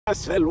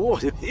That's fellow.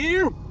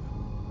 Here.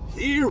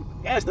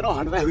 Yes, the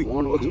no very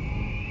one was.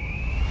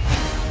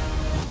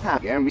 I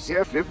can be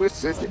sure if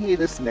it's just in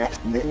this nest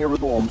and then your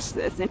bombs.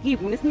 That's an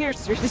even this near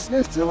surface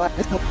nest so I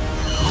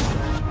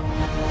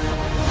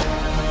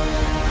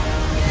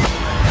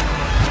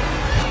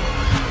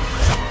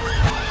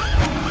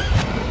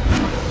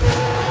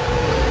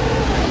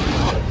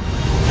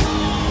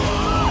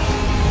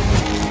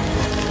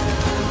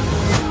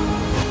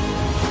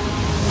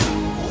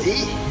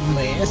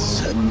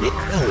Yes, Nick.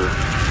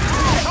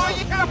 Oh,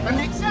 you got a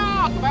Nick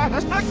out, man.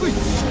 That's not good.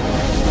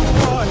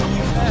 Oh,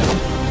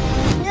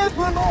 yes,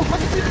 we're not.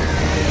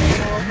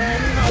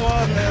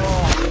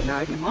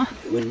 No,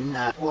 we're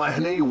not. Why,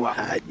 anyway,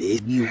 I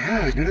did you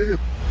have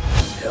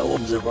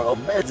Helms are all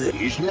better.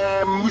 Is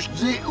now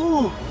muziek.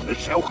 Het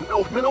zou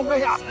genoeg met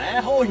omweg.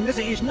 Nee, hoor, dat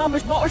is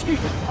namens nog eens niet.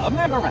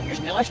 Maar is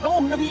snel als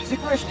om de wiese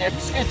kwestie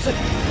te schetsen.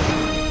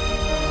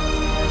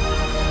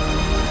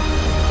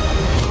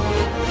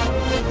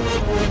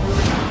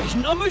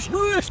 Namens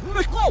nu is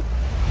klop.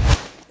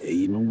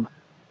 Hé, man.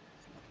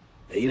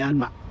 Hé, dan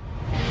maar.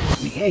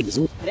 Kijk,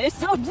 zo. Dat is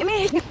zo te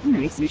mee.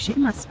 Nu is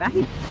misschien maar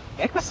spijt.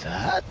 Kijk wat.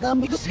 Zaad dan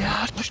met het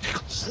hart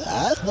bestek.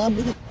 Zaad dan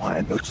met het.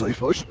 Maar dat zou je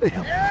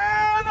voorstellen.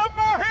 Ja, dan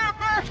mag je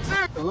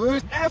weg. Hoe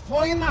is het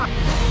voor je nacht?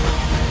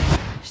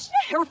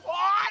 Sneeuw.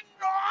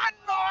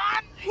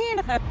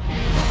 Hier.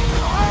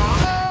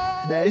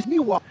 Dat is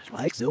niet wat.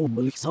 Lijkt zo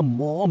moeilijk zo'n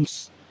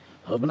moms.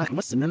 Hebben we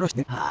nog een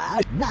rustig.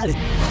 Nou.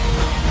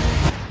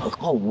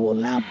 Oh,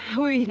 well,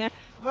 Oei, nee.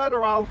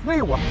 Verder al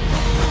veel.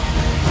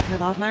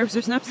 Met al nerves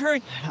er snaps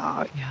hurt.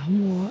 Ja,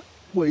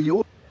 wil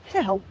je?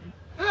 Help.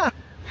 Ah.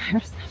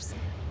 Er snaps.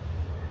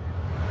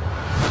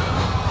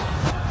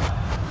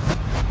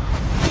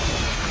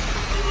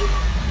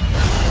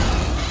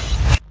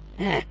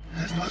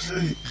 Dat was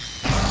het.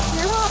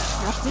 Ja,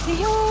 hartstikke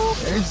heel.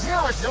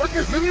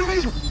 Ik vind je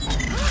wezen.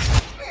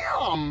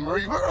 Ja,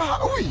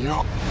 maar oei,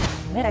 ja.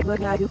 Nee, ik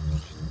wil het doen.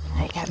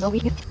 Ik heb nog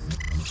weekend.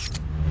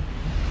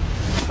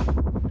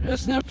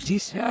 Snaps,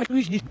 he's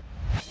happy.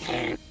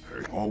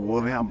 Oh,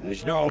 what happened?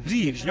 It's no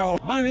thieves, no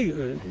money.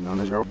 You know,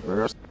 there's no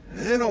first.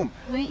 You know.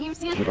 Weet je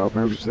hem But I'll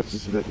remember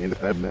steps to that in the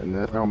fed and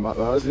that's how my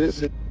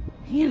is it?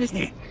 Hier is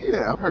niet.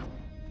 Yeah, I've heard.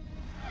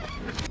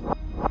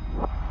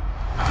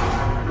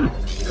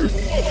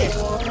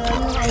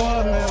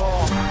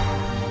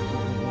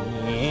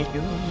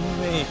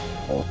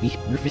 Oh, he's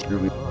perfect.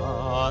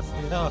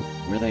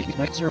 Really, he's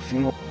not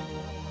surfing.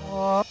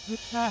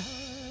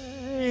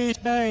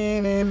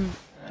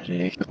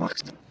 Echt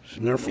gemaakt.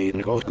 Snurfie,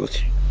 dat gaat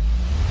goed.